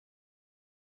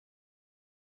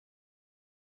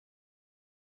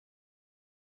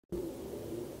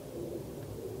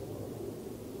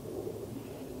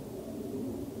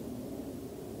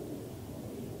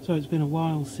So it's been a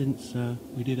while since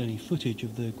we did any footage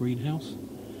of the greenhouse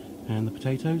and the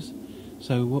potatoes.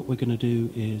 So what we're going to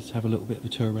do is have a little bit of a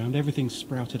tour around. Everything's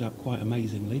sprouted up quite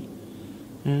amazingly.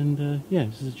 And yeah,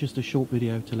 this is just a short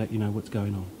video to let you know what's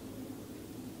going on.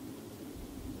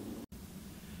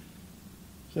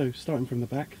 So starting from the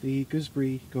back, the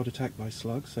gooseberry got attacked by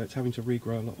slugs, so it's having to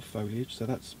regrow a lot of foliage, so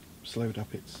that's slowed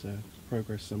up its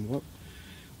progress somewhat.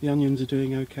 The onions are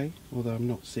doing okay, although I'm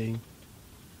not seeing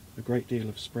a great deal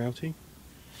of sprouting.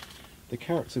 The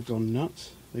carrots have gone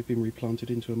nuts, they've been replanted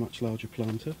into a much larger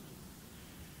planter.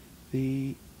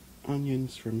 The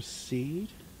onions from seed,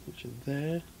 which are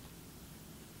there.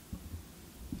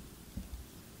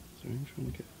 Sorry, I'm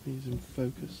trying to get these in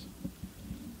focus.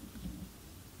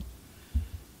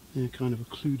 They're kind of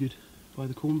occluded by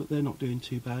the corn, but they're not doing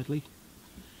too badly.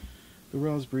 The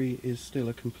raspberry is still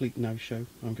a complete no-show.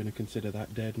 I'm going to consider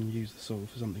that dead and use the soil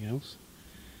for something else.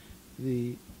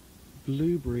 The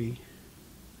blueberry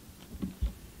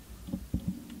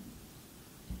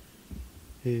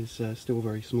is still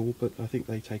very small, but I think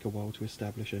they take a while to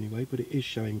establish anyway, but it is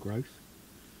showing growth.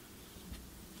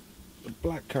 The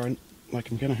blackcurrant, like,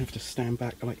 I'm going to have to stand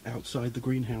back like outside the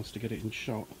greenhouse to get it in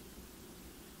shot,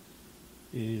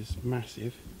 is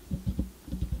massive.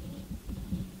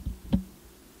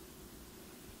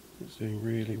 It's doing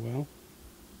really well.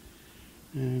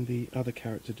 And the other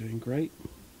carrots are doing great.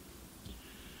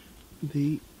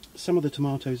 Some of the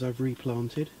tomatoes I've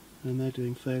replanted and they're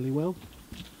doing fairly well.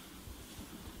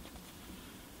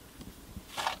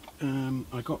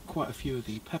 I got quite a few of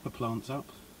the pepper plants up.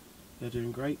 They're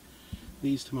doing great.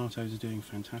 These tomatoes are doing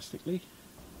fantastically.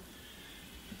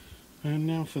 And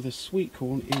now for the sweet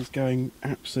corn, is going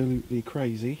absolutely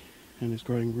crazy and is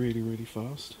growing really, really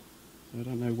fast. So I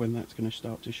don't know when that's going to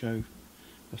start to show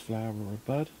a flower or a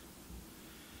bud.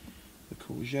 The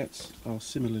courgettes are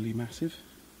similarly massive.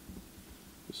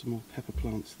 Got some more pepper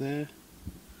plants there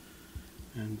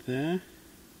and there,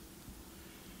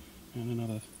 and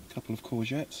another couple of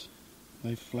courgettes.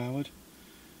 They've flowered.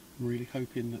 I'm really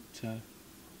hoping that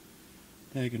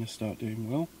they're going to start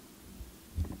doing well.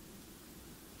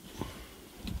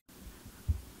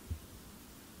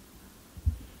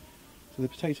 So the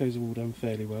potatoes have all done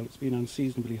fairly well. It's been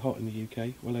unseasonably hot in the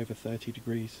UK, well over 30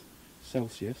 degrees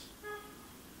Celsius,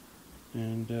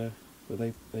 and but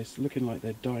they're looking like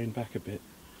they're dying back a bit.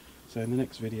 So in the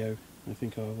next video I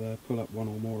think I'll pull up one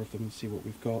or more of them and see what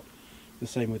we've got. The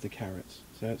same with the carrots.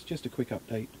 So it's just a quick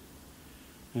update.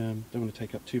 Don't want to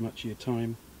take up too much of your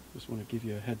time, just want to give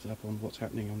you a heads up on what's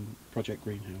happening on Project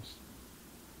Greenhouse.